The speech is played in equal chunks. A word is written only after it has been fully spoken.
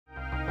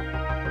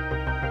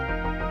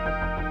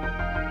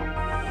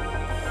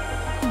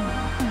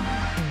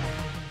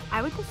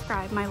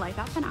describe my life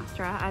at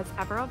Finastra as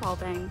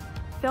ever-evolving,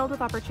 filled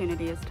with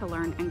opportunities to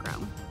learn and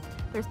grow.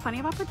 There's plenty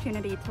of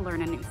opportunity to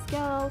learn a new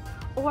skill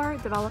or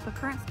develop a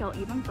current skill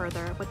even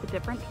further with the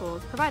different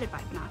tools provided by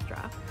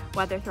Finastra,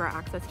 whether through our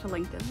access to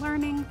LinkedIn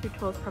Learning, through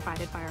tools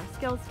provided by our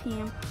skills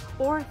team,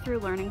 or through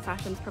learning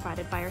sessions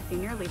provided by our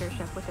senior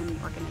leadership within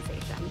the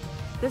organization.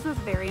 This is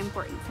very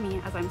important to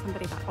me as I'm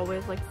somebody that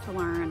always likes to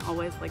learn,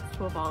 always likes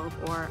to evolve,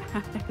 or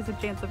there's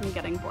a chance of me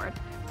getting bored.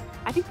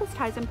 I think this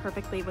ties in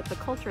perfectly with the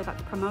culture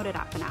that's promoted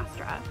at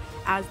Finastra,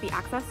 as the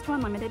access to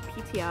unlimited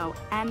PTO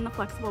and the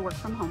flexible work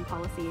from home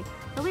policy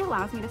really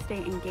allows me to stay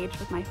engaged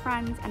with my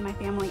friends and my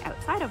family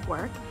outside of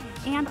work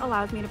and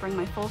allows me to bring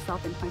my full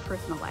self into my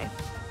personal life.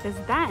 This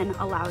then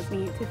allows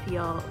me to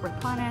feel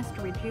replenished,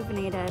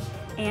 rejuvenated,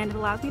 and it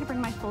allows me to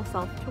bring my full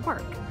self to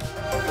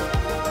work.